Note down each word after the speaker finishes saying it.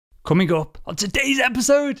Coming up on today's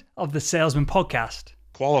episode of the Salesman Podcast.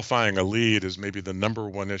 Qualifying a lead is maybe the number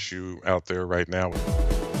one issue out there right now.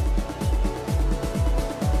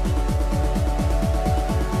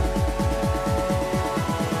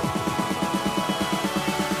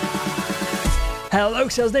 Hello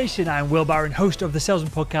Sales Nation, I'm Will Barron, host of the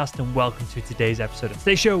Salesman Podcast, and welcome to today's episode. On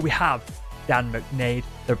today's show we have Dan McDade,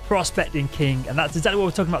 the prospecting king, and that's exactly what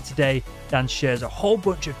we're talking about today. Dan shares a whole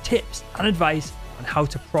bunch of tips and advice on how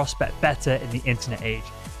to prospect better in the internet age.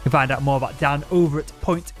 You can find out more about Dan over at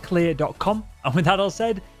pointclear.com. And with that all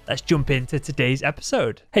said, let's jump into today's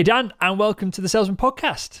episode. Hey Dan, and welcome to the Salesman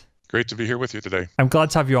Podcast. Great to be here with you today. I'm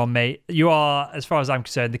glad to have you on, mate. You are, as far as I'm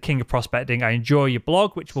concerned, the king of prospecting. I enjoy your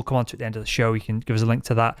blog, which we'll come on to at the end of the show. You can give us a link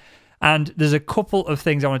to that. And there's a couple of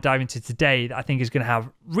things I want to dive into today that I think is going to have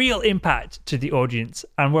real impact to the audience.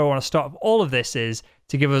 And where I want to start with all of this is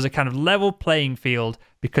to give us a kind of level playing field,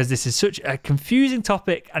 because this is such a confusing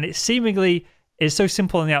topic and it seemingly is so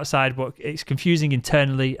simple on the outside, but it's confusing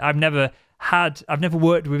internally. I've never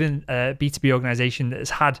worked within a B2B organization that has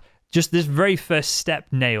had just this very first step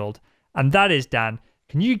nailed. And that is, Dan,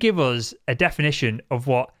 can you give us a definition of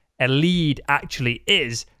what a lead actually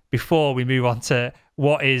is before we move on to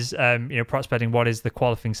what is prospecting, what is the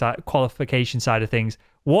qualification side of things?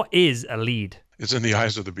 What is a lead? It's in the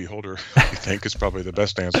eyes of the beholder, I think, is probably the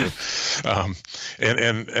best answer.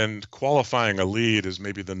 And qualifying a lead is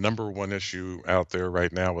maybe the number one issue out there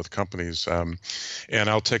right now with companies. And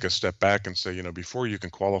I'll take a step back and say, before you can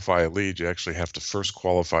qualify a lead, you actually have to first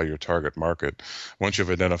qualify your target market. Once you've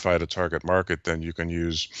identified a target market, then you can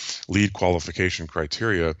use lead qualification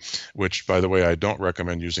criteria, which, by the way, I don't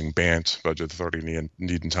recommend using BANT, Budget Authority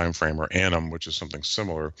Need and Time Frame, or ANM, which is something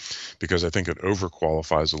similar, because I think it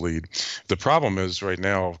overqualifies a lead. The problem is right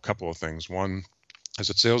now a couple of things. One is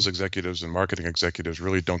that sales executives and marketing executives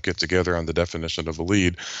really don't get together on the definition of a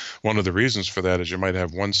lead. One of the reasons for that is you might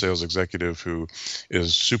have one sales executive who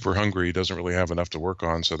is super hungry, doesn't really have enough to work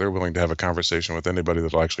on, so they're willing to have a conversation with anybody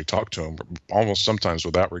that'll actually talk to them, almost sometimes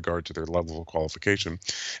without regard to their level of qualification.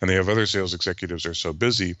 And they have other sales executives that are so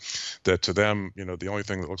busy that to them, the only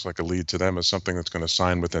thing that looks like a lead to them is something that's going to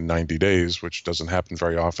sign within 90 days, which doesn't happen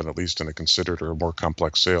very often, at least in a considered or a more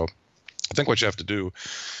complex sale. I think what you have to do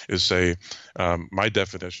is say, my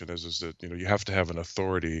definition is that, you have to have an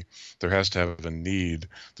authority. There has to have a need.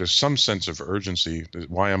 There's some sense of urgency.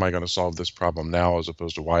 Why am I going to solve this problem now as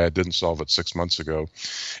opposed to why I didn't solve it 6 months ago?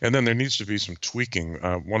 And then there needs to be some tweaking.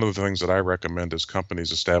 One of the things that I recommend is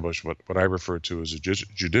companies establish what I refer to as a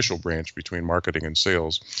judicial branch between marketing and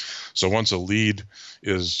sales. So once a lead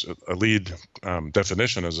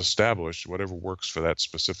definition is established, whatever works for that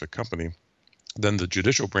specific company, then the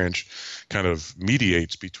judicial branch kind of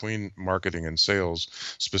mediates between marketing and sales,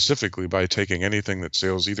 specifically by taking anything that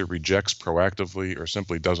sales either rejects proactively or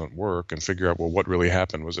simply doesn't work and figure out, well, what really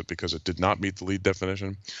happened? Was it because it did not meet the lead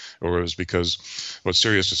definition? Or it was because what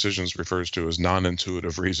Serious Decisions refers to as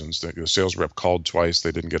non-intuitive reasons. The sales rep called twice,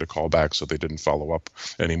 they didn't get a call back, so they didn't follow up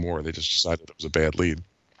anymore. They just decided it was a bad lead.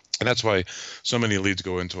 And that's why so many leads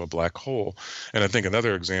go into a black hole. And I think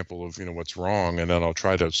another example of what's wrong, and then I'll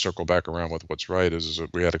try to circle back around with what's right, is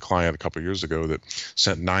that we had a client a couple of years ago that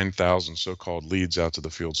sent 9,000 so-called leads out to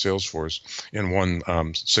the field sales force in one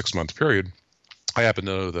 6-month period. I happen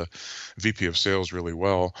to know the VP of sales really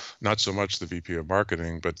well, not so much the VP of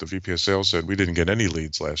marketing, but the VP of sales said, we didn't get any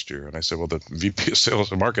leads last year. And I said, well, the VP of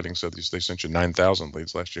sales and marketing said they sent you 9,000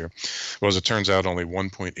 leads last year. Well, as it turns out, only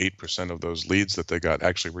 1.8% of those leads that they got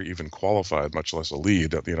actually were even qualified, much less a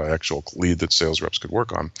lead, actual lead that sales reps could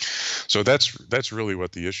work on. So that's really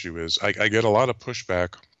what the issue is. I get a lot of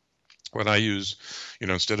pushback when I use,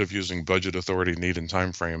 instead of using budget authority, need, and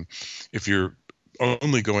time frame, if you're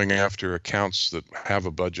only going after accounts that have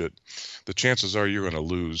a budget, the chances are you're going to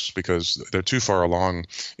lose because they're too far along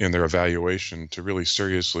in their evaluation to really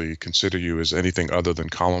seriously consider you as anything other than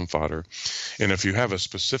column fodder. And if you have a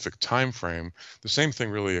specific time frame, the same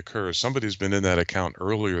thing really occurs. Somebody's been in that account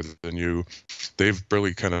earlier than you. They've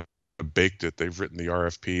really kind of baked it. They've written the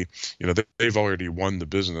RFP. They've already won the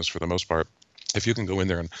business for the most part. If you can go in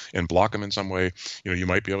there and block them in some way, you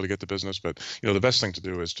might be able to get the business. But, the best thing to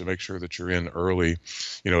do is to make sure that you're in early,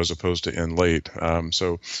 as opposed to in late.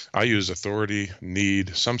 So I use authority,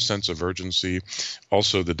 need, some sense of urgency,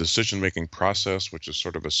 also the decision-making process, which is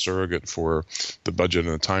sort of a surrogate for the budget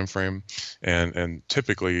and the time frame. And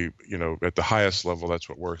typically, at the highest level, that's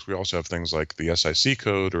what works. We also have things like the SIC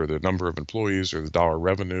code or the number of employees or the dollar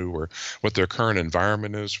revenue or what their current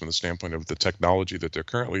environment is from the standpoint of the technology that they're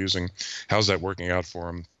currently using. How's that working out for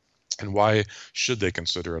them? And why should they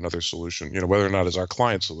consider another solution? Whether or not it's our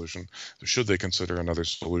client solution, should they consider another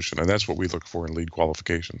solution? And that's what we look for in lead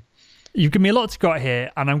qualification. You've given me a lot to go at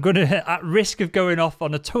here, and I'm going to, at risk of going off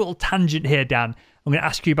on a total tangent here, Dan, I'm going to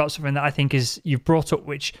ask you about something that I think you've brought up,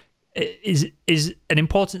 which is an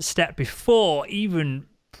important step before even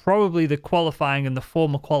probably the qualifying and the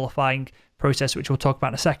formal qualifying process, which we'll talk about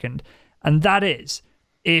in a second. And that is,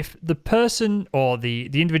 if the person or the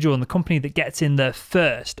individual in the company that gets in there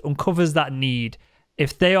first uncovers that need,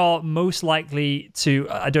 if they are most likely to,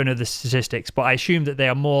 I don't know the statistics, but I assume that they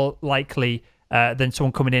are more likely than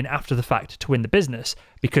someone coming in after the fact to win the business,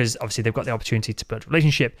 because obviously they've got the opportunity to build a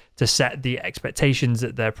relationship, to set the expectations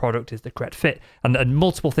that their product is the correct fit, and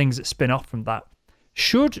multiple things that spin off from that.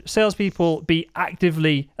 Should salespeople be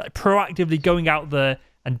proactively going out there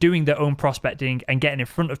and doing their own prospecting and getting in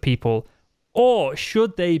front of people, or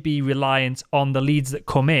should they be reliant on the leads that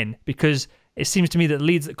come in? Because it seems to me that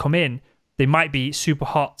leads that come in, they might be super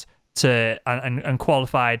hot and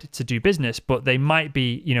qualified to do business, but they might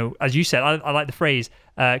be, as you said, I like the phrase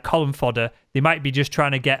column fodder. They might be just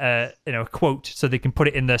trying to get a quote so they can put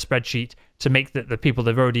it in their spreadsheet to make the people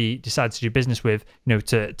they've already decided to do business with,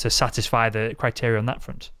 to satisfy the criteria on that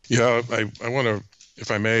front. Yeah, I want to, if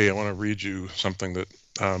I may, I want to read you something that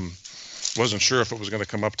wasn't sure if it was going to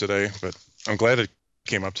come up today, but I'm glad it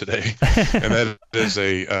came up today, and that is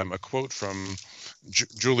a quote from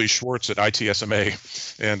Julie Schwartz at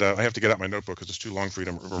ITSMA, and I have to get out my notebook because it's too long for you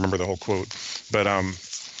to remember the whole quote. But and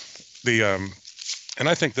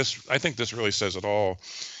I think this really says it all.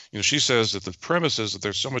 She says that the premise is that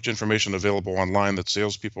there's so much information available online that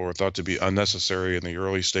salespeople are thought to be unnecessary in the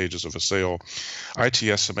early stages of a sale.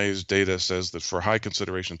 ITSMA's data says that for high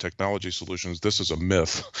consideration technology solutions, this is a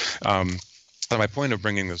myth. And my point of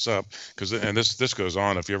bringing this up, and this goes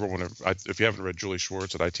on, if you haven't read Julie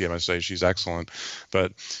Schwartz at ITMSA, she's excellent.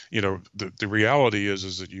 But the reality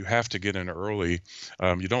is that you have to get in early.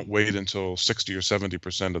 You don't wait until 60 or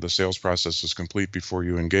 70% of the sales process is complete before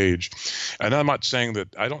you engage. And I'm not saying that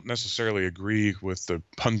I don't necessarily agree with the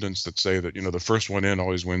pundits that say that the first one in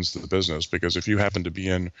always wins the business, because if you happen to be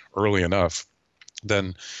in early enough,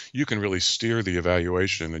 then you can really steer the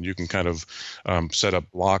evaluation, and you can kind of set up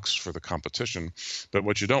blocks for the competition. But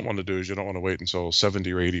what you don't want to do is you don't want to wait until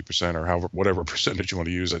 70 or 80% or whatever percentage you want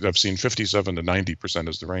to use. I've seen 57 to 90%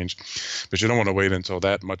 is the range, but you don't want to wait until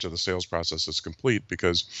that much of the sales process is complete,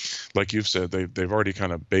 because like you've said, they've already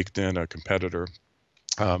kind of baked in a competitor.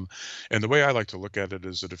 And the way I like to look at it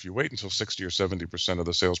is that if you wait until 60 or 70% of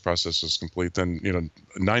the sales process is complete, then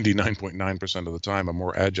 99.9% of the time a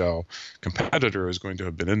more agile competitor is going to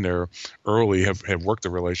have been in there early, have worked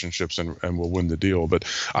the relationships, and will win the deal. But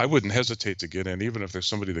I wouldn't hesitate to get in, even if there's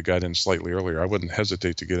somebody that got in slightly earlier. I wouldn't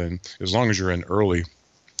hesitate to get in as long as you're in early.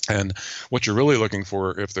 And what you're really looking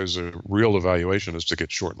for, if there's a real evaluation, is to get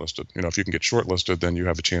shortlisted. If you can get shortlisted, then you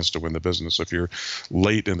have a chance to win the business. If you're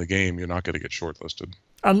late in the game, you're not going to get shortlisted.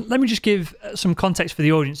 And let me just give some context for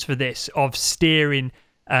the audience for this, of steering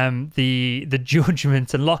the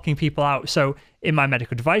judgment and locking people out. So in my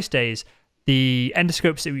medical device days, the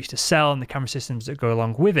endoscopes that we used to sell and the camera systems that go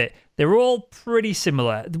along with it, they were all pretty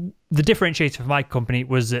similar. The differentiator for my company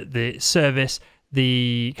was that the service,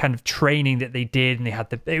 the kind of training that they did, and they had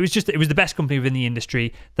it was the best company within the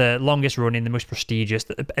industry, the longest running, the most prestigious,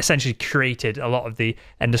 that essentially created a lot of the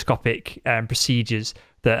endoscopic procedures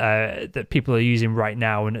that people are using right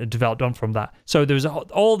now and developed on from that. So there was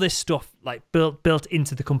all this stuff like built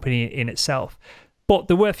into the company in itself. But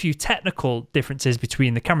there were a few technical differences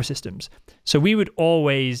between the camera systems. So we would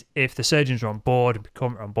always, if the surgeons were on board and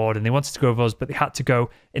become on board and they wanted to go with us, but they had to go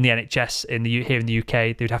in the NHS here in the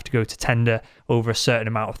UK, they would have to go to tender over a certain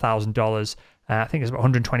amount of $1,000. I think it's about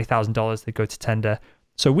 $120,000 they go to tender.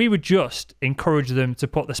 So we would just encourage them to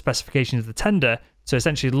put the specifications of the tender to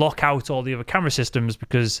essentially lock out all the other camera systems,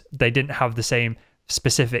 because they didn't have the same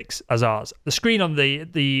specifics as ours. The screen on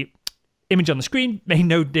the image on the screen made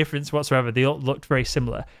no difference whatsoever. They all looked very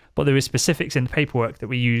similar, but there were specifics in the paperwork that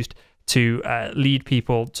we used to lead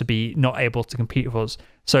people to be not able to compete with us.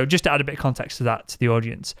 So just to add a bit of context to that to the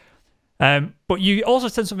audience. But you also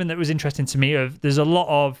said something that was interesting to me, of there's a lot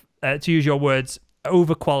of, to use your words,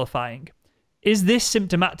 overqualifying. Is this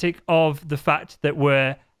symptomatic of the fact that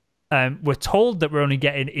we're told that we're only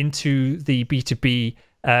getting into the B2B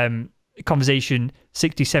conversation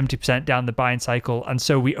 60-70% down the buying cycle, and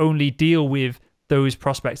so we only deal with those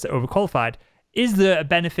prospects that are overqualified? Is there a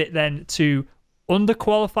benefit then to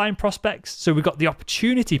underqualifying prospects, so we've got the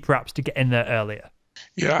opportunity perhaps to get in there earlier?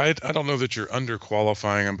 Yeah, I don't know that you're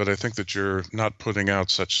underqualifying them, but I think that you're not putting out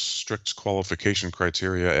such strict qualification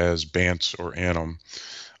criteria as BANT or ANAM.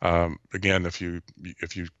 Again, if you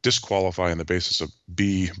disqualify on the basis of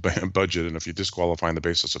budget, and if you disqualify on the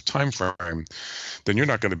basis of time frame, then you're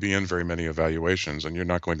not going to be in very many evaluations, and you're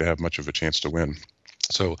not going to have much of a chance to win.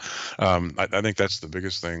 So I think that's the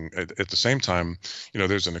biggest thing. At the same time,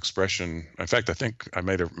 there's an expression. In fact, I think I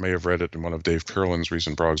may have read it in one of Dave Curlin's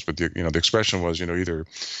recent blogs, but the expression was, either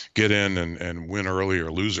get in and win early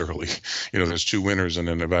or lose early. There's two winners in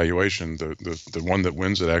an evaluation, the one that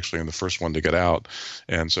wins it actually and the first one to get out.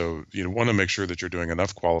 And so you want to make sure that you're doing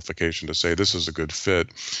enough qualification to say this is a good fit.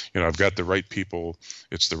 I've got the right people.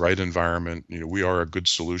 It's the right environment. We are a good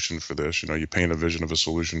solution for this. You paint a vision of a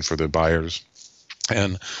solution for the buyers.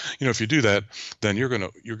 And if you do that, then you're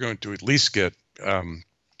going to at least get an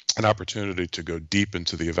opportunity to go deep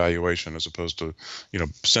into the evaluation, as opposed to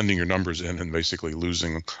sending your numbers in and basically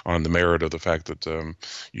losing on the merit of the fact that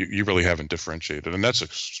you really haven't differentiated. And that's a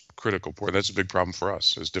critical point. That's a big problem for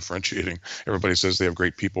us, is differentiating. Everybody says they have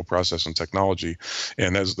great people, process, and technology,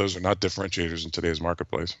 and those are not differentiators in today's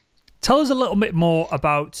marketplace. Tell us a little bit more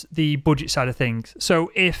about the budget side of things.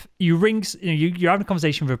 So if you ring, you're having a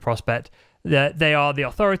conversation with a prospect, they are the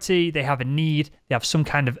authority, they have a need, they have some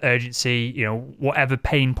kind of urgency, whatever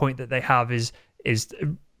pain point that they have is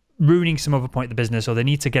ruining some other point of the business, or they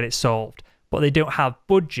need to get it solved, but they don't have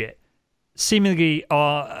budget. Seemingly,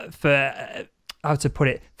 or for, how to put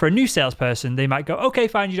it, for a new salesperson, they might go, okay,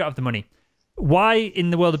 fine, you don't have the money. Why in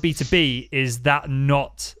the world of B2B is that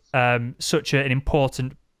not such an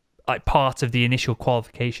important part of the initial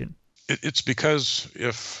qualification? It's because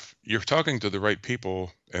if you're talking to the right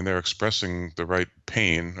people and they're expressing the right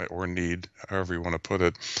pain or need, however you want to put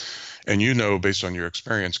it, and based on your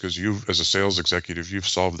experience, because as a sales executive, you've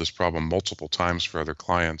solved this problem multiple times for other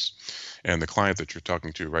clients, and the client that you're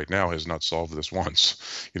talking to right now has not solved this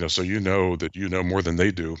once, so that more than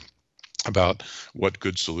they do about what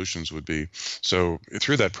good solutions would be. So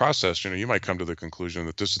through that process, you might come to the conclusion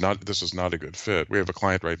that this is not a good fit. We have a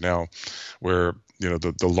client right now where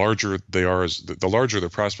the larger they are, the larger the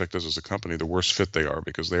prospect is as a company, the worse fit they are,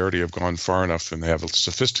 because they already have gone far enough and they have a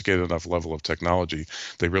sophisticated enough level of technology.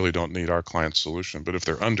 They really don't need our client's solution. But if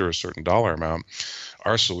they're under a certain dollar amount,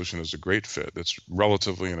 our solution is a great fit. It's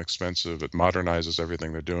relatively inexpensive. It modernizes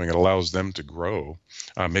everything they're doing. It allows them to grow,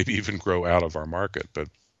 maybe even grow out of our market. But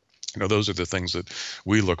those are the things that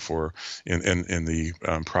we look for in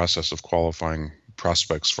the process of qualifying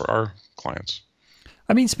prospects for our clients.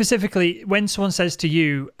 I mean, specifically, when someone says to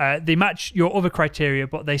you, they match your other criteria,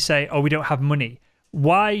 but they say, oh, we don't have money.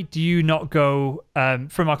 Why do you not go,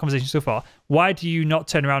 from our conversation so far, why do you not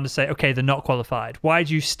turn around and say, okay, they're not qualified? Why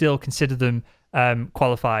do you still consider them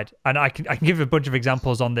qualified? And I can give a bunch of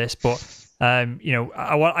examples on this, but I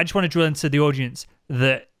just want to drill into the audience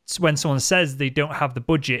that when someone says they don't have the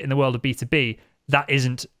budget in the world of B2B, that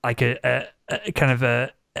isn't like a kind of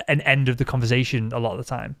an end of the conversation a lot of the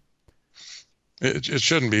time. It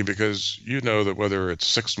shouldn't be, because that whether it's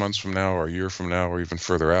 6 months from now or a year from now or even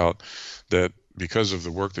further out, that because of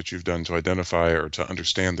the work that you've done to identify or to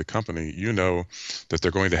understand the company, that they're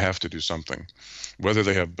going to have to do something. Whether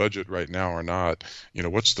they have budget right now or not,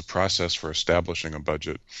 what's the process for establishing a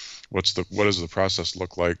budget? What does the process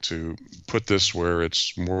look like to put this where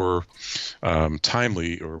it's more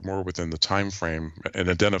timely, or more within the time frame, an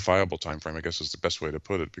identifiable time frame, I guess is the best way to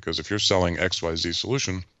put it. Because if you're selling XYZ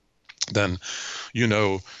solution, then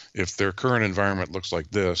if their current environment looks like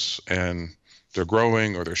this, and they're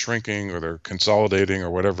growing or they're shrinking or they're consolidating or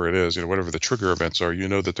whatever it is, whatever the trigger events are,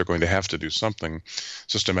 that they're going to have to do something. It's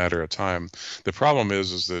just a matter of time. The problem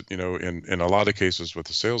is that, in a lot of cases with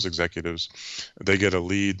the sales executives, they get a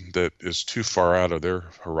lead that is too far out of their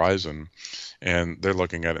horizon, and they're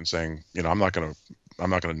looking at it and saying, I'm not going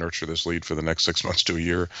to nurture this lead for the next 6 months to a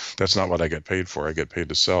year. That's not what I get paid for. I get paid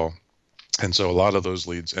to sell. And so a lot of those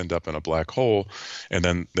leads end up in a black hole, and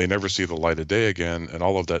then they never see the light of day again. And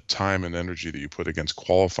all of that time and energy that you put against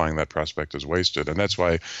qualifying that prospect is wasted. And that's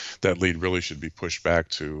why that lead really should be pushed back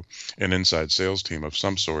to an inside sales team of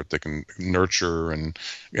some sort that can nurture and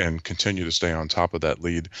continue to stay on top of that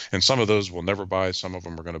lead. And some of those will never buy. Some of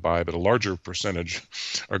them are going to buy, but a larger percentage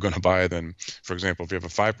are going to buy than, for example, if you have a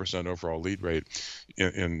 5% overall lead rate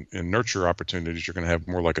in nurture opportunities, you're going to have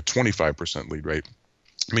more like a 25% lead rate.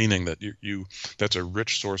 Meaning that that's a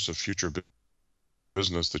rich source of future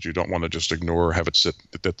business that you don't want to just ignore, or have it sit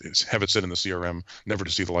in the CRM, never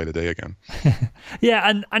to see the light of day again. Yeah,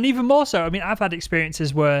 and even more so. I mean, I've had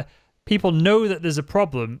experiences where people know that there's a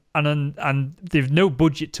problem and they've no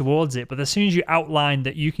budget towards it, but as soon as you outline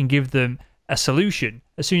that you can give them a solution,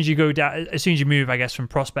 as soon as you move, I guess, from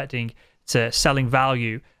prospecting to selling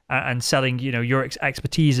value and selling, your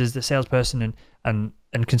expertise as the salesperson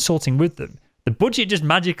and consulting with them, the budget just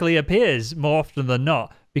magically appears more often than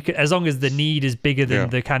not, because as long as the need is bigger than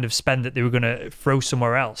the kind of spend that they were going to throw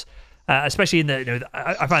somewhere else. Especially in the,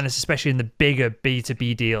 I find this especially in the bigger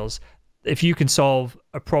B2B deals. If you can solve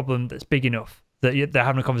a problem that's big enough that they're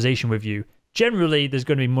having a conversation with you, generally there's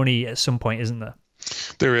going to be money at some point, isn't there?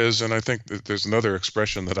 There is, and I think that there's another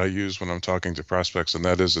expression that I use when I'm talking to prospects, and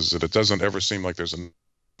that is that it doesn't ever seem like there's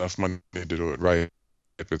enough money to do it right,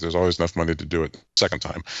 but there's always enough money to do it second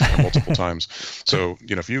time, multiple times. So,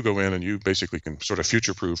 if you go in and you basically can sort of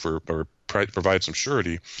future-proof or provide some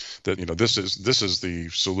surety that, this is the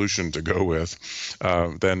solution to go with,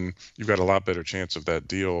 then you've got a lot better chance of that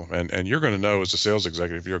deal. And you're going to know as a sales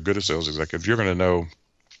executive, if you're a good sales executive, you're going to know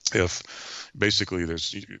if basically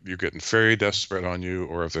you're getting very desperate on you,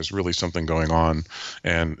 or if there's really something going on,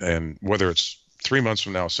 and whether it's 3 months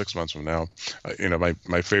from now, 6 months from now,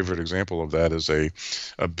 my favorite example of that is a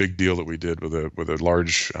big deal that we did with a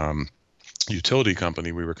large utility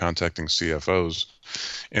company. We were contacting CFOs,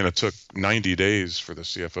 and it took 90 days for the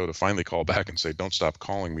CFO to finally call back and say, "Don't stop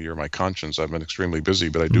calling me. You're my conscience. I've been extremely busy,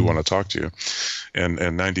 but I do want to talk to you." And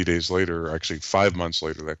 90 days later, actually 5 months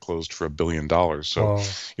later, that closed for $1 billion. So,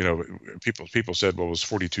 people said, "Well, was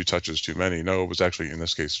 42 touches too many?" No, it was actually in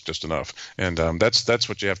this case just enough. And that's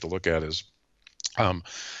what you have to look at is.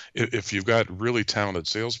 If you've got really talented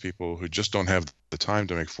salespeople who just don't have the time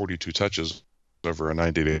to make 42 touches over a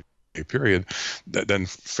 90-day period, then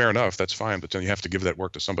fair enough, that's fine. But then you have to give that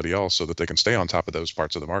work to somebody else so that they can stay on top of those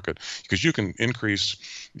parts of the market, because you can increase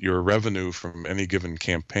your revenue from any given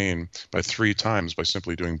campaign by 3 times by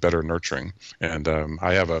simply doing better nurturing. And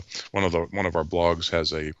I have one of our blogs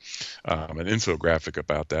has an infographic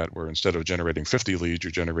about that, where instead of generating 50 leads,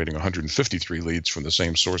 you're generating 153 leads from the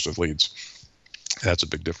same source of leads. That's a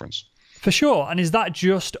big difference. For sure. And is that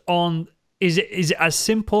just on, is it as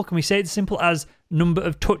simple, can we say it's simple as number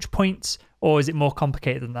of touch points, or is it more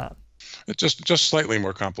complicated than that? It's just slightly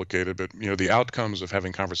more complicated, but the outcomes of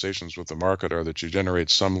having conversations with the market are that you generate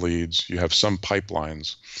some leads, you have some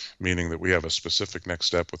pipelines, meaning that we have a specific next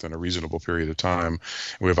step within a reasonable period of time.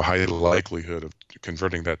 We have a high likelihood of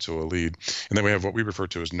converting that to a lead. And then we have what we refer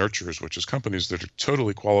to as nurturers, which is companies that are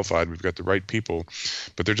totally qualified. We've got the right people,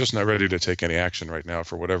 but they're just not ready to take any action right now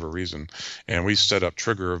for whatever reason. And we set up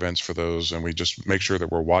trigger events for those, and we just make sure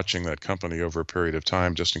that we're watching that company over a period of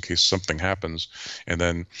time just in case something happens. And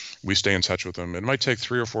then we stay in touch with them. It might take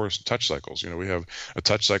 3 or 4 touch cycles. We have a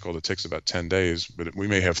touch cycle that takes about 10 days, but we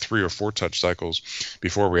may have 3 or 4 touch cycles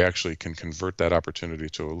before we actually can convert that opportunity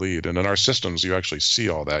to a lead. And in our systems, you actually see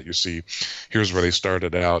all that. You see, here's where they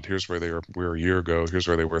started out, here's where they were a year ago, here's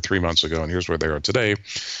where they were 3 months ago, and here's where they are today.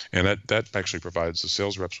 And that actually provides the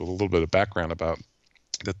sales reps with a little bit of background about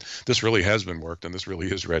that this really has been worked, and this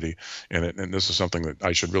really is ready, and this is something that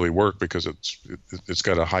I should really work, because it's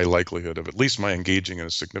got a high likelihood of at least my engaging in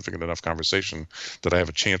a significant enough conversation that I have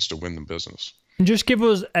a chance to win the business. Just give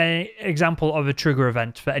us an example of a trigger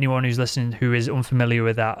event for anyone who's listening who is unfamiliar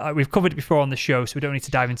with that. We've covered it before on the show, so we don't need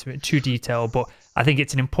to dive into it in too detail, but I think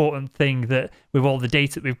it's an important thing that with all the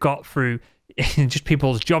data that we've got through just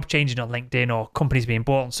people's job changing on LinkedIn or companies being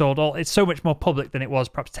bought and sold, it's so much more public than it was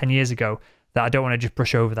perhaps 10 years ago, that I don't want to just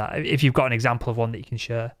brush over that. If you've got an example of one that you can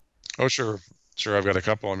share. Oh, sure. I've got a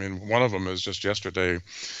couple. I mean, one of them is just yesterday.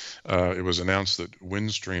 It was announced that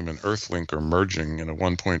Windstream and Earthlink are merging in a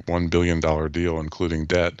 $1.1 billion deal, including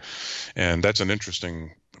debt. And that's an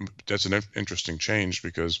interesting change,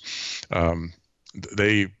 because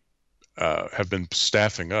they have been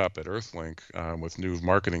staffing up at Earthlink with new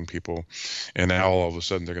marketing people, and now all of a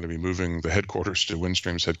sudden they're going to be moving the headquarters to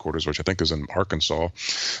Windstream's headquarters, which I think is in Arkansas.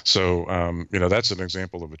 So that's an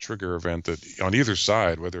example of a trigger event that on either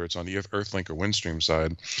side, whether it's on the Earthlink or Windstream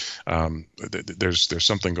side, there's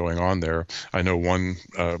something going on there. I know one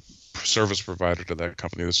service provider to that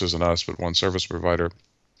company, this isn't us, but one service provider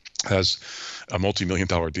has a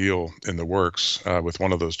multi-million-dollar deal in the works with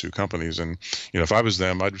one of those 2 companies. And, if I was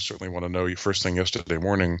them, I'd certainly want to know first thing yesterday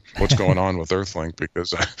morning what's going on with Earthlink,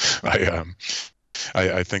 because I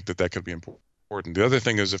think that could be important. The other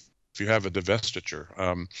thing is if you have a divestiture,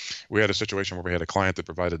 we had a situation where we had a client that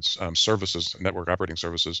provided services, network operating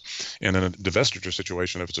services, and in a divestiture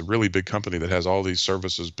situation, if it's a really big company that has all these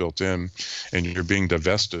services built in, and you're being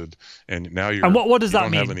divested, and now you're, and what does that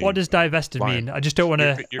mean? What does divested mean? I just don't want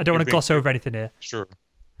to. I don't want to gloss over anything here. Sure.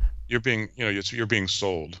 You're being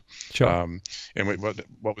sold. Sure. And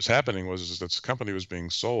what was happening was that the company was being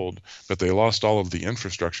sold, but they lost all of the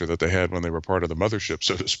infrastructure that they had when they were part of the mothership,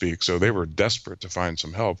 so to speak. So they were desperate to find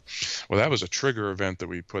some help. Well, that was a trigger event that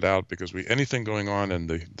we put out, because anything going on in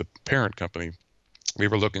the parent company We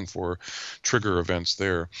were looking for trigger events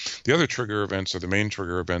there. The other trigger events, or the main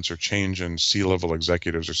trigger events, are change in C-level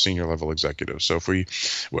executives or senior level executives. So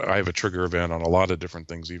I have a trigger event on a lot of different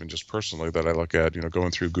things, even just personally, that I look at,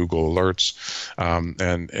 going through Google Alerts,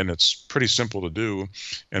 and it's pretty simple to do,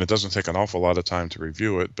 and it doesn't take an awful lot of time to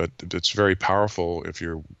review it, but it's very powerful if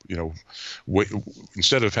you're,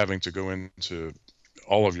 instead of having to go into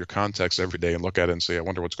all of your context every day and look at it and say, I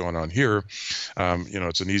wonder what's going on here.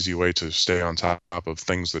 It's an easy way to stay on top of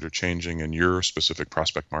things that are changing in your specific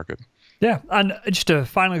prospect market. Yeah, and just a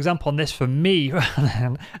final example on this for me,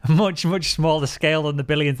 much, much smaller scale than the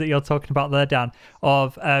billions that you're talking about there, Dan,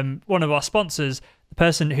 of one of our sponsors, the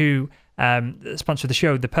person who sponsored the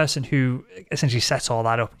show, the person who essentially set all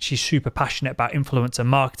that up. She's super passionate about influencer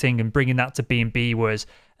marketing and bringing that to B2B, whereas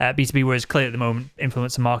B2B, whereas clearly at the moment,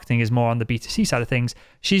 influencer marketing is more on the B2C side of things.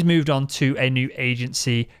 She's moved on to a new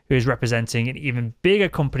agency who is representing an even bigger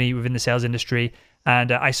company within the sales industry.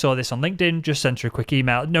 And I saw this on LinkedIn, just sent her a quick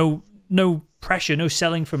email. No pressure, no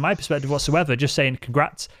selling from my perspective whatsoever, just saying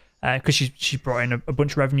congrats, because she brought in a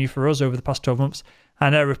bunch of revenue for us over the past 12 months.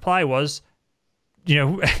 And her reply was,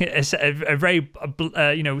 a very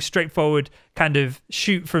straightforward kind of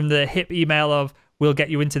shoot from the hip email of, we'll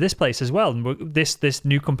get you into this place as well. And this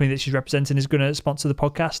new company that she's representing is going to sponsor the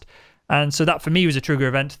podcast. And so that for me was a trigger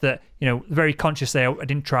event that, very consciously, I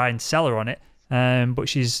didn't try and sell her on it. But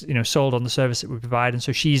she's, sold on the service that we provide. And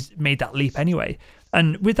so she's made that leap anyway.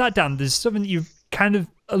 And with that, Dan, there's something that you've kind of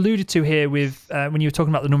alluded to here with when you were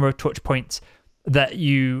talking about the number of touch points that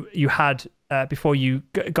you had before you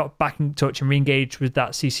got back in touch and re-engaged with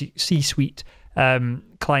that C-suite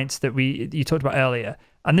clients that you talked about earlier.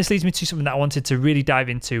 And this leads me to something that I wanted to really dive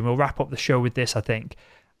into, and we'll wrap up the show with this, I think.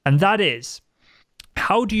 And that is,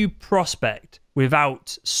 how do you prospect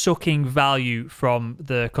without sucking value from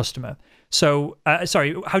the customer? So,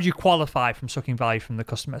 how do you qualify from sucking value from the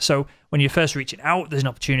customer? So when you're first reaching out, there's an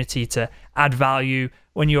opportunity to add value.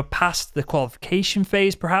 When you're past the qualification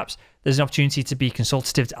phase, perhaps, there's an opportunity to be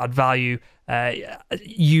consultative, to add value.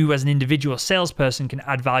 You as an individual salesperson can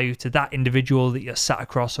add value to that individual that you're sat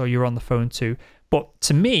across or you're on the phone to. But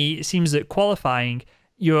to me, it seems that qualifying,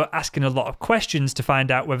 you're asking a lot of questions to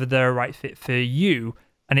find out whether they're a right fit for you.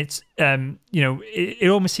 And it's, it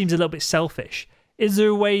almost seems a little bit selfish. Is there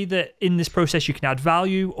a way that in this process you can add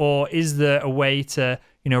value, or is there a way to,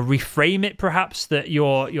 reframe it perhaps that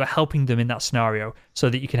you're helping them in that scenario so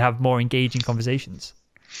that you can have more engaging conversations?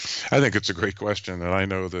 I think it's a great question. And I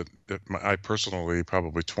know that I personally,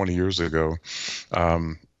 probably 20 years ago,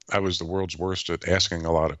 I was the world's worst at asking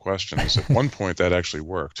a lot of questions. At one point, that actually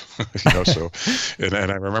worked. And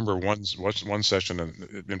I remember one session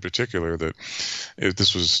in particular that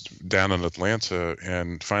this was down in Atlanta,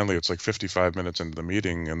 and finally, it's like 55 minutes into the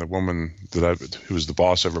meeting, and the woman who was the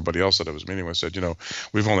boss, everybody else that I was meeting with, said,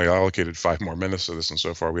 we've only allocated 5 more minutes to this, and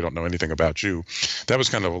so far we don't know anything about you. That was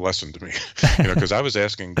kind of a lesson to me, because I was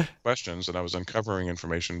asking questions and I was uncovering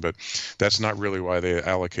information, but that's not really why they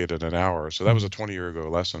allocated an hour. So that was a 20-year ago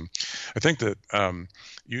lesson. I think that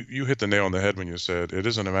you hit the nail on the head when you said it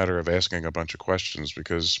isn't a matter of asking a bunch of questions,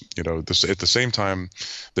 because at the same time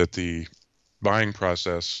that the buying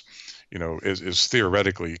process is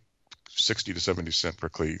theoretically 60 to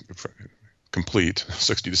 70% complete,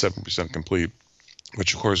 60 to 70% complete,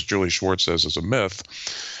 which of course Julie Schwartz says is a myth.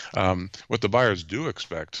 What the buyers do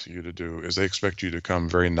expect you to do is they expect you to come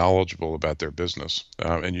very knowledgeable about their business.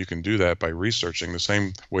 And you can do that by researching the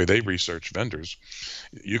same way they research vendors.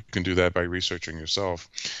 You can do that by researching yourself.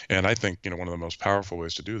 And I think, one of the most powerful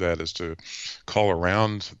ways to do that is to call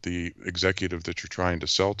around the executive that you're trying to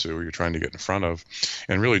sell to, or you're trying to get in front of,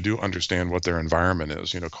 and really do understand what their environment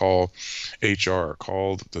is. Call HR,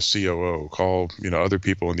 call the COO, call, other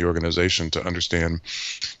people in the organization to understand,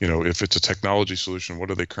 if it's a technology solution,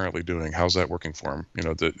 what are they currently doing? How's that working for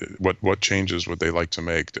them? What changes would they like to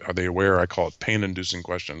make? Are they aware? I call it pain-inducing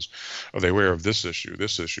questions. Are they aware of this issue,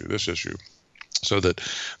 this issue, this issue? So that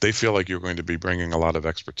they feel like you're going to be bringing a lot of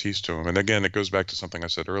expertise to them. And again, it goes back to something I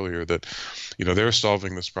said earlier, that, they're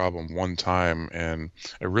solving this problem one time, and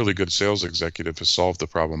a really good sales executive has solved the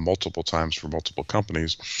problem multiple times for multiple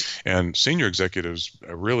companies. And senior executives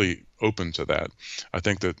are really open to that. I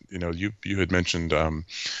think that, you had mentioned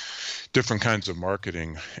different kinds of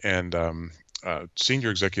marketing, and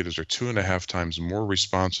senior executives are 2.5 times more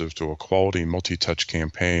responsive to a quality multi-touch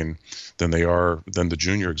campaign than the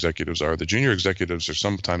junior executives are. The junior executives are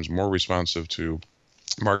sometimes more responsive to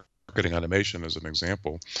marketing marketing automation as an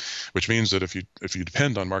example, which means that if you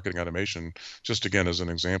depend on marketing automation, just again as an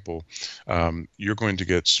example, you're going to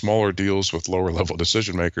get smaller deals with lower level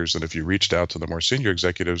decision makers than if you reached out to the more senior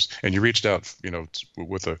executives and you reached out,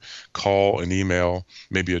 with a call, an email,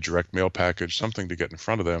 maybe a direct mail package, something to get in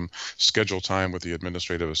front of them, schedule time with the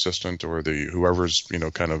administrative assistant or the whoever's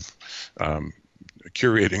kind of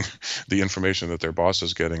curating the information that their boss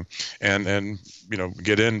is getting, and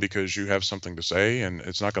get in because you have something to say, and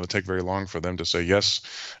it's not going to take very long for them to say yes,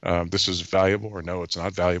 this is valuable, or no, it's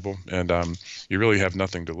not valuable, and you really have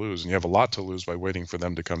nothing to lose, and you have a lot to lose by waiting for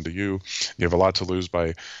them to come to you. You have a lot to lose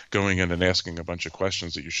by going in and asking a bunch of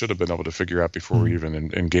questions that you should have been able to figure out before we even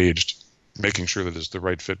engaged, making sure that it's the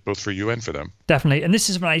right fit both for you and for them. Definitely. And this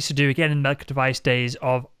is what I used to do again in medical device days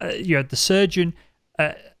of the surgeon.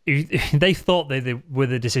 They thought they were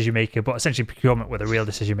the decision maker, but essentially procurement were the real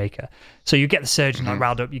decision maker. So you get the surgeon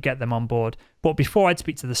riled up, you get them on board. But before I'd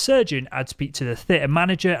speak to the surgeon, I'd speak to the theatre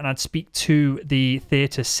manager and I'd speak to the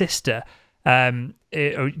theatre sister.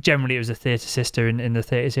 Generally, it was a theatre sister in the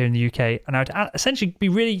theatres here in the UK, and I'd essentially be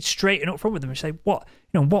really straight and upfront with them and say, what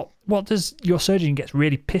does your surgeon get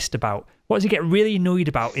really pissed about? What does he get really annoyed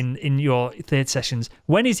about in your theatre sessions?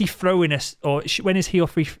 When is he throwing us, or when is he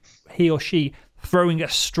or she throwing a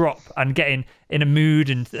strop and getting in a mood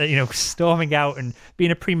and storming out and being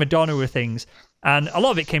a prima donna with things? And a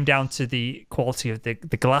lot of it came down to the quality of the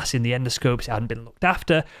glass in the endoscopes. It hadn't been looked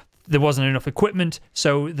after. There wasn't enough equipment,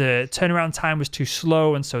 so the turnaround time was too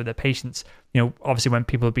slow, and so the patients, obviously when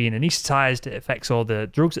people are being anaesthetized, it affects all the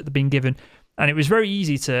drugs that they're being given. And it was very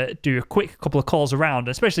easy to do a quick couple of calls around,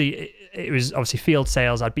 especially it was obviously field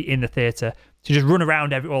sales. I'd be in the theatre to just run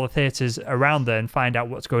around all the theatres around there and find out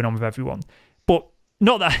what's going on with everyone. But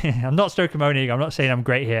not that I'm not Stoke-moaning, I'm not saying I'm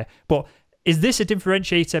great here, but is this a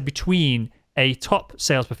differentiator between a top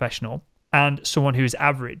sales professional and someone who is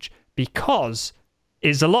average? Because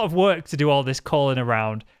it's a lot of work to do all this calling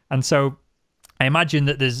around. And so I imagine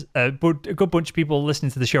that there's a good bunch of people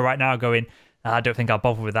listening to the show right now going, I don't think I'll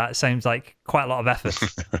bother with that. It seems like quite a lot of effort.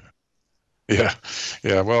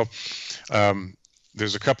 Yeah. Well,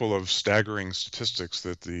 there's a couple of staggering statistics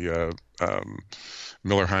that the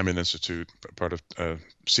Miller-Hyman Institute, part of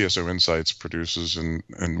CSO Insights, produces, and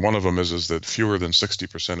one of them is that fewer than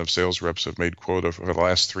 60% of sales reps have made quota for the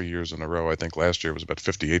last 3 years in a row. I think last year was about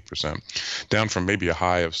 58%, down from maybe a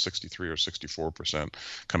high of 63 or 64%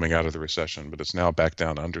 coming out of the recession, but it's now back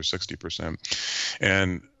down under 60%.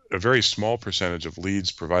 And a very small percentage of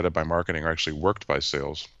leads provided by marketing are actually worked by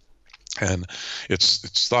sales. And it's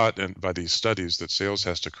thought by these studies that sales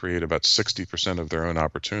has to create about 60% of their own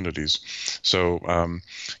opportunities. So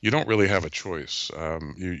you don't really have a choice.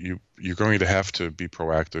 You're going to have to be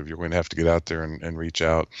proactive. You're going to have to get out there and reach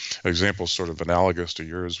out. An example sort of analogous to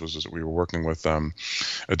yours was that we were working with a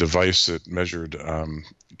device that measured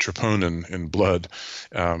troponin in blood,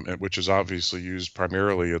 which is obviously used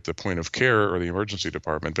primarily at the point of care or the emergency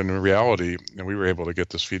department. But in reality, and we were able to get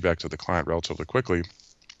this feedback to the client relatively quickly,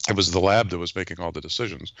 it was the lab that was making all the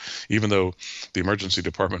decisions. Even though the emergency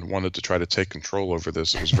department wanted to try to take control over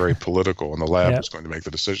this, it was very political, and the lab was going to make the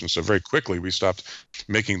decision. So very quickly, we stopped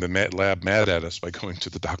making the lab mad at us by going to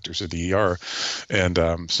the doctors at the ER. And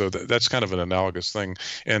so that's kind of an analogous thing.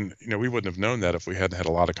 And we wouldn't have known that if we hadn't had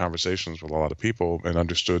a lot of conversations with a lot of people and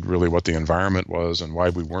understood really what the environment was and why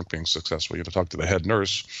we weren't being successful. You talk to the head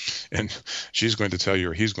nurse, and she's going to tell you,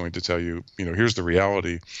 or he's going to tell you, here's the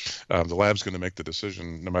reality. The lab's going to make the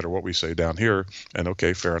decision no matter what we say down here, and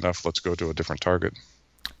okay, fair enough, let's go to a different target.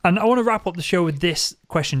 And I want to wrap up the show with this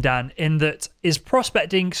question, Dan, in that, is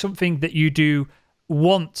prospecting something that you do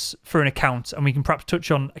once for an account? And we can perhaps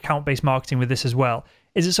touch on account-based marketing with this as well.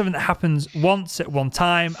 Is it something that happens once at one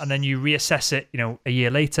time and then you reassess it, a year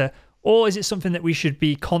later? Or is it something that we should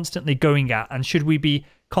be constantly going at? And should we be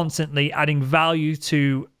constantly adding value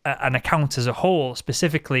to an account as a whole,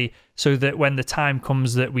 specifically, so that when the time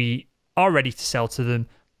comes that we are ready to sell to them,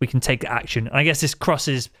 we can take action? And I guess this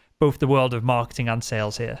crosses both the world of marketing and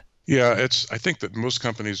sales here. Yeah, I think that most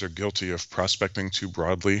companies are guilty of prospecting too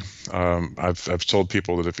broadly. I've told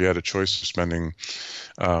people that if you had a choice of spending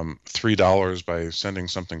 $3 by sending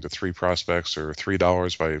something to 3 prospects, or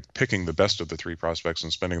 $3 by picking the best of the 3 prospects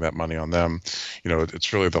and spending that money on them,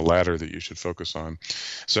 it's really the latter that you should focus on.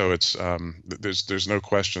 So it's there's no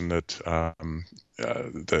question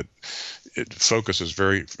that focus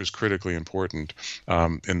is critically important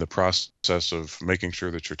in the process of making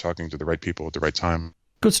sure that you're talking to the right people at the right time.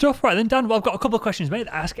 Good stuff. Right then, Dan, well, I've got a couple of questions, mate,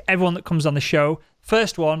 to ask everyone that comes on the show.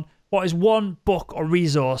 First one, what is one book or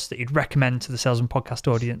resource that you'd recommend to the Salesman Podcast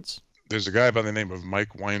audience? there's a guy by the name of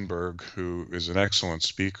Mike Weinberg who is an excellent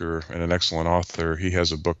speaker and an excellent author. He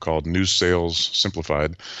has a book called New Sales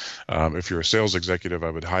Simplified. If you're a sales executive, I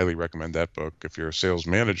would highly recommend that book. If you're a sales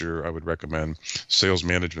manager, I would recommend Sales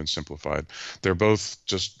Management Simplified. They're both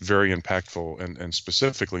just very impactful, and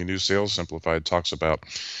specifically New Sales Simplified talks about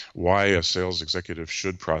why a sales executive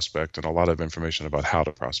should prospect and a lot of information about how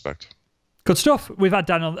to prospect. Good stuff. We've had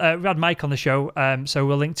we've had Mike on the show, so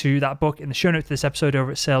we'll link to that book in the show notes to this episode over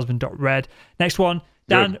at salesman.red. Next one,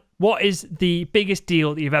 Dan. Good. What is the biggest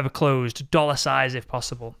deal that you've ever closed, dollar size if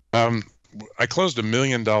possible? I closed $1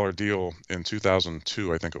 million deal in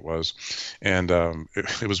 2002, I think it was, and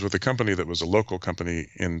it was with a company that was a local company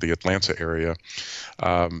in the Atlanta area.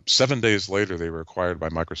 7 days later, they were acquired by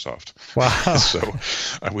Microsoft. Wow! So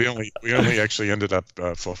we only actually ended up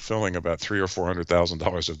fulfilling about $300,000 or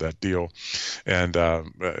 $400,000 of that deal, and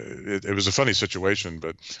it was a funny situation,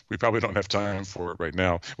 but we probably don't have time for it right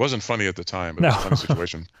now. It wasn't funny at the time, but it was a funny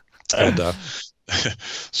situation, and.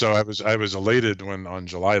 So I was elated when on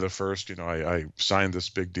July the 1st, I signed this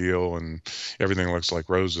big deal and everything looks like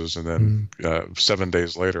roses. And then 7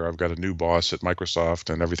 days later, I've got a new boss at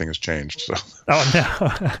Microsoft and everything has changed. So. Oh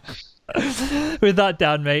no! With that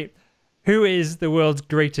down, mate, who is the world's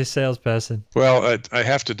greatest salesperson? Well, I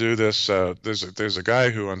have to do this. There's a guy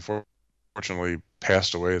who unfortunately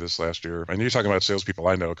passed away this last year. And you're talking about salespeople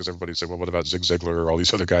I know, because everybody said, well, what about Zig Ziglar or all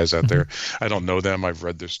these other guys out there? I don't know them. I've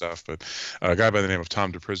read their stuff. But a guy by the name of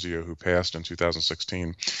Tom DiPrizio, who passed in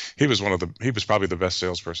 2016, he was probably the best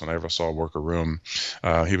salesperson I ever saw work a room.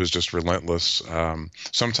 He was just relentless.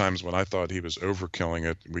 Sometimes when I thought he was overkilling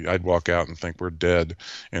it, I'd walk out and think we're dead,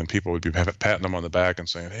 and people would be patting him on the back and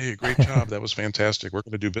saying, hey, great job. That was fantastic. We're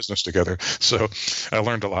going to do business together. So I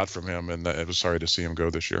learned a lot from him, and I was sorry to see him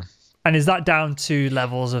go this year. And is that down to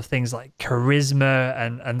levels of things like charisma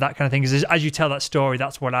and that kind of thing? Because as you tell that story,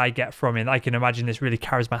 that's what I get from it. I can imagine this really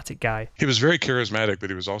charismatic guy. He was very charismatic, but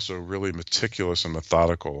he was also really meticulous and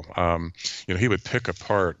methodical. He would pick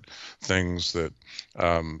apart things that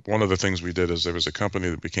one of the things we did is there was a company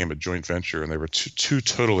that became a joint venture, and they were two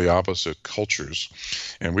totally opposite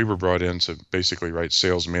cultures. And we were brought in to basically write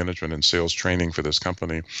sales management and sales training for this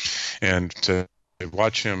company. And to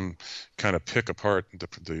watch him kind of pick apart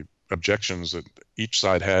the objections that each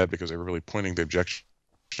side had, because they were really pointing the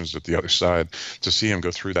objections at the other side, to see him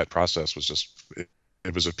go through that process was just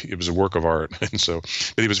it was a work of art. And so,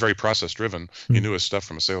 but he was very process driven. He knew his stuff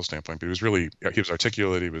from a sales standpoint, but he was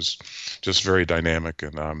articulate. He was just very dynamic,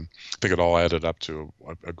 and I think it all added up to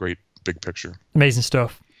a great big picture. Amazing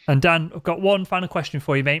stuff. And Dan, I've got one final question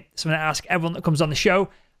for you, mate. Something I ask everyone that comes on the show,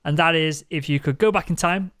 and that is, if you could go back in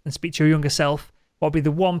time and speak to your younger self, what would be the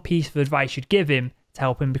one piece of advice you'd give him to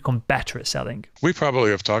help him become better at selling? We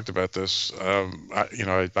probably have talked about this.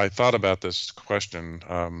 I thought about this question,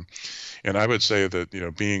 and I would say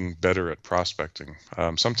that, being better at prospecting.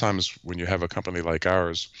 Sometimes when you have a company like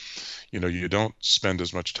ours, you don't spend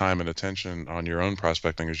as much time and attention on your own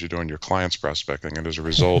prospecting as you do on your clients' prospecting. And as a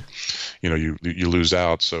result, you lose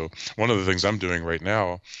out. So one of the things I'm doing right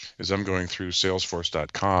now is I'm going through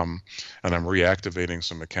salesforce.com and I'm reactivating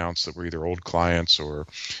some accounts that were either old clients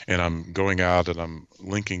and I'm going out and I'm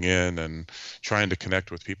linking in and trying to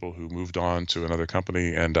connect with people who moved on to another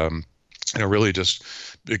company, and really just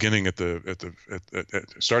beginning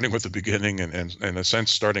starting with the beginning and in a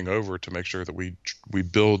sense starting over to make sure that we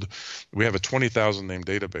have a 20,000 name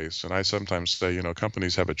database. And I sometimes say,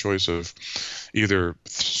 companies have a choice of either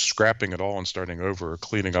scrapping it all and starting over or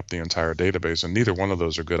cleaning up the entire database, and neither one of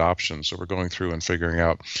those are good options. So we're going through and figuring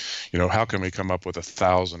out, how can we come up with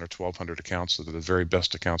 1,000 or 1,200 accounts that are the very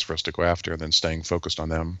best accounts for us to go after, and then staying focused on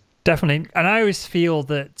them. Definitely. And I always feel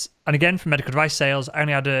that, and again, for medical device sales, I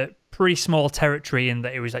only had a pretty small territory in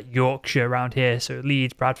that it was like Yorkshire around here, so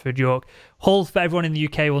Leeds, Bradford, York. Hull, for everyone in the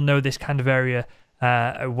UK, will know this kind of area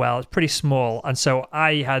well. It's pretty small, and so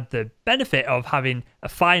I had the benefit of having a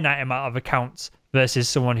finite amount of accounts versus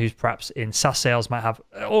someone who's perhaps in SaaS sales might have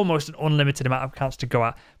almost an unlimited amount of accounts to go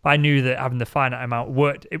at. But I knew that having the finite amount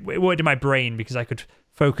worked. It worked in my brain because I could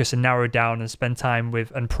focus and narrow down and spend time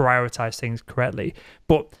with and prioritize things correctly.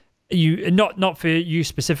 But not for you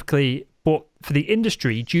specifically, but for the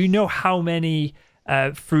industry, do you know how many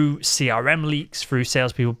through CRM leaks, through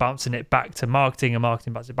salespeople bouncing it back to marketing and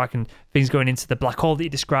marketing bouncing it back and things going into the black hole that you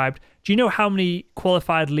described, do you know how many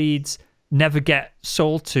qualified leads never get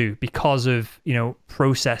sold to because of,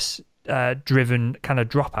 process driven kind of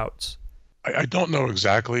dropouts? I don't know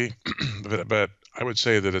exactly, but I would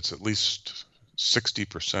say that it's at least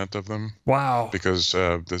 60% of them. Wow. Because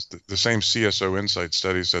the same CSO Insight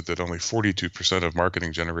study said that only 42% of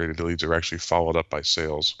marketing generated leads are actually followed up by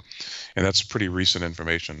sales. And that's pretty recent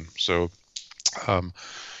information. So,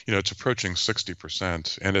 it's approaching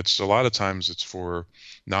 60%, and it's a lot of times it's for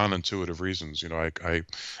non-intuitive reasons. I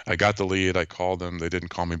got the lead, I called them, they didn't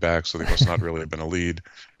call me back, so they must not really have been a lead.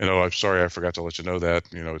 Oh, I'm sorry, I forgot to let you know that.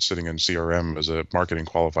 It's sitting in CRM as a marketing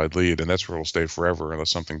qualified lead, and that's where it'll stay forever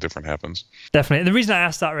unless something different happens. Definitely. And the reason I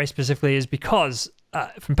asked that very specifically is because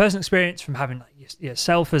from personal experience, from having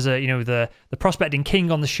yourself as the prospecting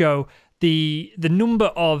king on the show, the number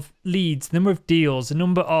of leads, the number of deals, the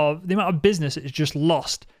amount of business that is just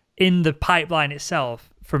lost in the pipeline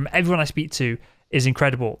itself from everyone I speak to is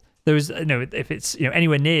incredible. There was, if it's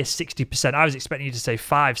anywhere near 60%, I was expecting you to say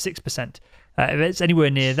 5-6%. If it's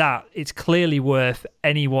anywhere near that, it's clearly worth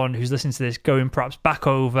anyone who's listening to this going perhaps back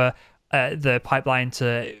over the pipeline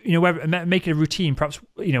to make it a routine, perhaps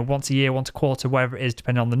once a year, once a quarter, whatever it is,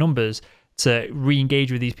 depending on the numbers, to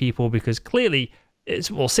re-engage with these people, because clearly it's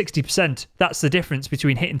 60%. That's the difference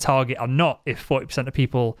between hitting target or not if 40% of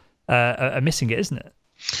people are missing it, isn't it?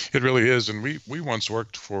 It really is. And we once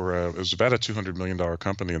worked for, it was about a $200 million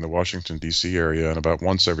company in the Washington, D.C. area. And about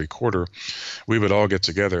once every quarter, we would all get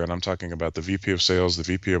together. And I'm talking about the VP of sales, the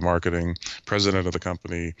VP of marketing, president of the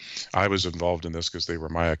company. I was involved in this because they were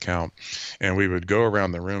my account. And we would go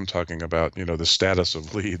around the room talking about, the status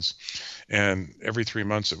of leads. And every 3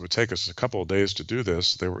 months, it would take us a couple of days to do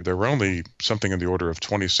this. There were only something in the order of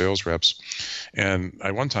 20 sales reps. And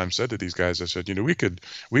I one time said to these guys, I said,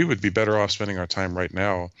 we would be better off spending our time right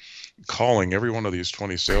now calling every one of these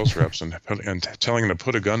 20 sales reps and telling them to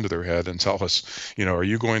put a gun to their head and tell us,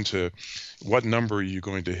 what number are you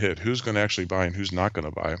going to hit? Who's going to actually buy and who's not going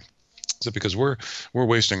to buy? Because we're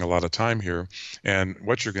wasting a lot of time here, and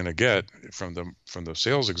what you're going to get from the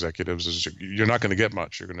sales executives is you're not going to get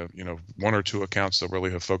much. You're going to one or two accounts that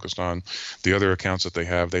really have focused on. The other accounts that they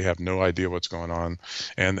have no idea what's going on,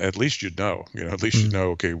 and at least you'd know. At least you'd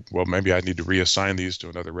know. Okay, well maybe I need to reassign these to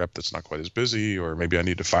another rep that's not quite as busy, or maybe I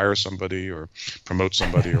need to fire somebody or promote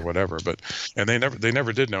somebody or whatever. And they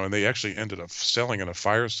never did know, and they actually ended up selling in a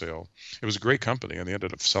fire sale. It was a great company, and they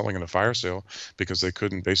ended up selling in a fire sale because they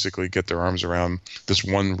couldn't basically get their arms around this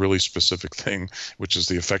one really specific thing, which is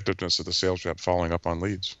the effectiveness of the sales rep following up on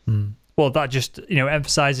leads. Well, that just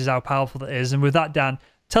emphasizes how powerful that is. And with that, Dan,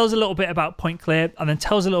 tell us a little bit about Point Clear, and then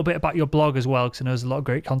tell us a little bit about your blog as well, because I know there's a lot of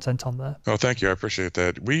great content on there. Oh, thank you. I appreciate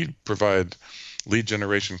that. We provide lead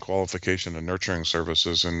generation, qualification, and nurturing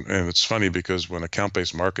services. And it's funny because when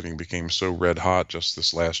account-based marketing became so red hot just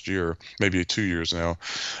this last year, maybe 2 years now,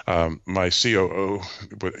 my COO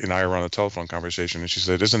and I were on a telephone conversation, and she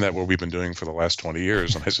said, "Isn't that what we've been doing for the last 20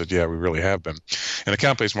 years?" And I said, "Yeah, we really have been." And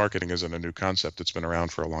account-based marketing isn't a new concept. It's been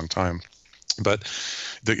around for a long time. But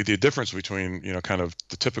the difference between, kind of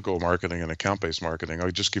the typical marketing and account-based marketing,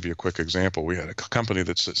 I'll just give you a quick example. We had a company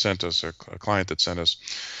that sent us, a client that sent us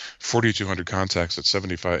 4,200 contacts at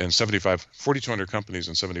 4,200 companies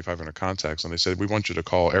and 7,500 contacts. And they said, "We want you to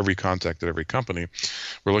call every contact at every company.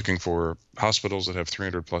 We're looking for hospitals that have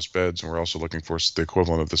 300 plus beds, and we're also looking for the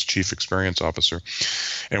equivalent of this chief experience officer."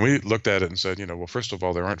 And we looked at it and said, well, first of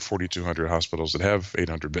all, there aren't 4,200 hospitals that have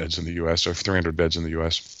 800 beds in the U.S. or 300 beds in the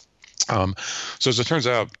U.S. So as it turns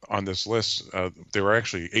out, on this list, there were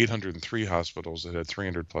actually 803 hospitals that had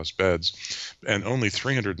 300 plus beds, and only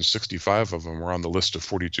 365 of them were on the list of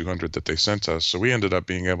 4,200 that they sent us. So we ended up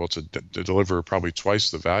being able to deliver probably twice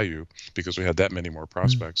the value because we had that many more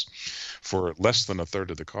prospects for less than a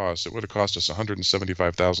third of the cost. It would have cost us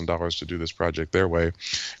 $175,000 to do this project their way,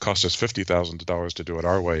 cost us $50,000 to do it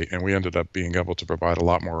our way, and we ended up being able to provide a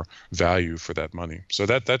lot more value for that money. So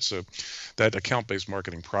that account-based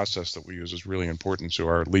marketing process that we use is really important to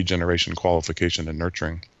our lead generation, qualification, and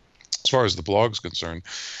nurturing. As far as the blog's concerned,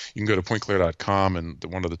 you can go to pointclear.com, and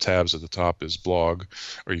one of the tabs at the top is blog,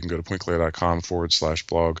 or you can go to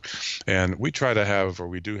pointclear.com/blog. And we try to have, or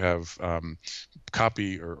we do have,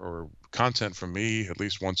 copy or content from me at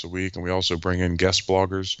least once a week, and we also bring in guest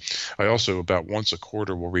bloggers. I also, about once a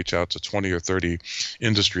quarter, will reach out to 20 or 30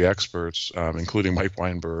 industry experts, including Mike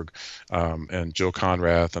Weinberg and Jill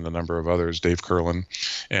Conrath and a number of others, Dave Curlin,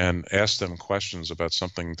 and ask them questions about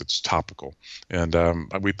something that's topical. And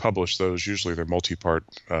we publish those. Usually they're multi-part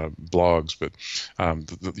blogs, but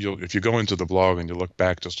if you go into the blog and you look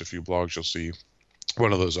back just a few blogs, you'll see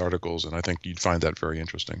one of those articles, and I think you'd find that very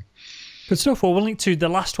interesting. Good stuff. Well, we'll link to the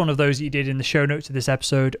last one of those that you did in the show notes of this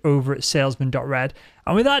episode over at salesman.red.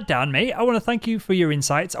 And with that, Dan, mate, I want to thank you for your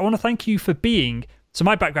insights. I want to thank you for being So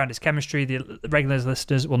my background is chemistry. The regular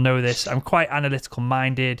listeners will know this. I'm quite analytical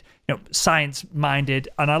minded, science minded,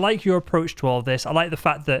 and I like your approach to all of this. I like the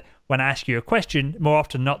fact that when I ask you a question, more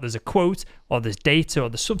often than not, there's a quote or there's data or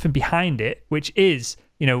there's something behind it, which is,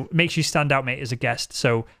 makes you stand out, mate, as a guest.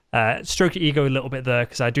 So stroke your ego a little bit there,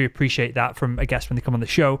 because I do appreciate that from a guest when they come on the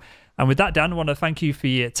show. And with that, Dan, I want to thank you for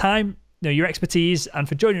your time, your expertise, and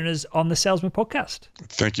for joining us on the Salesman Podcast.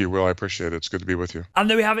 Thank you, Will. I appreciate it. It's good to be with you. And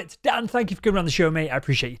there we have it. Dan, thank you for coming on the show, mate. I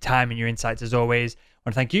appreciate your time and your insights as always. I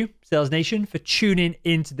want to thank you, Sales Nation, for tuning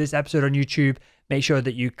into this episode on YouTube. Make sure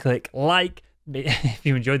that you click like. If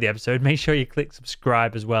you enjoyed the episode, make sure you click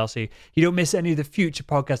subscribe as well, so you don't miss any of the future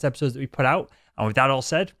podcast episodes that we put out. And with that all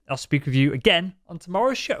said, I'll speak with you again on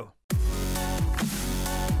tomorrow's show.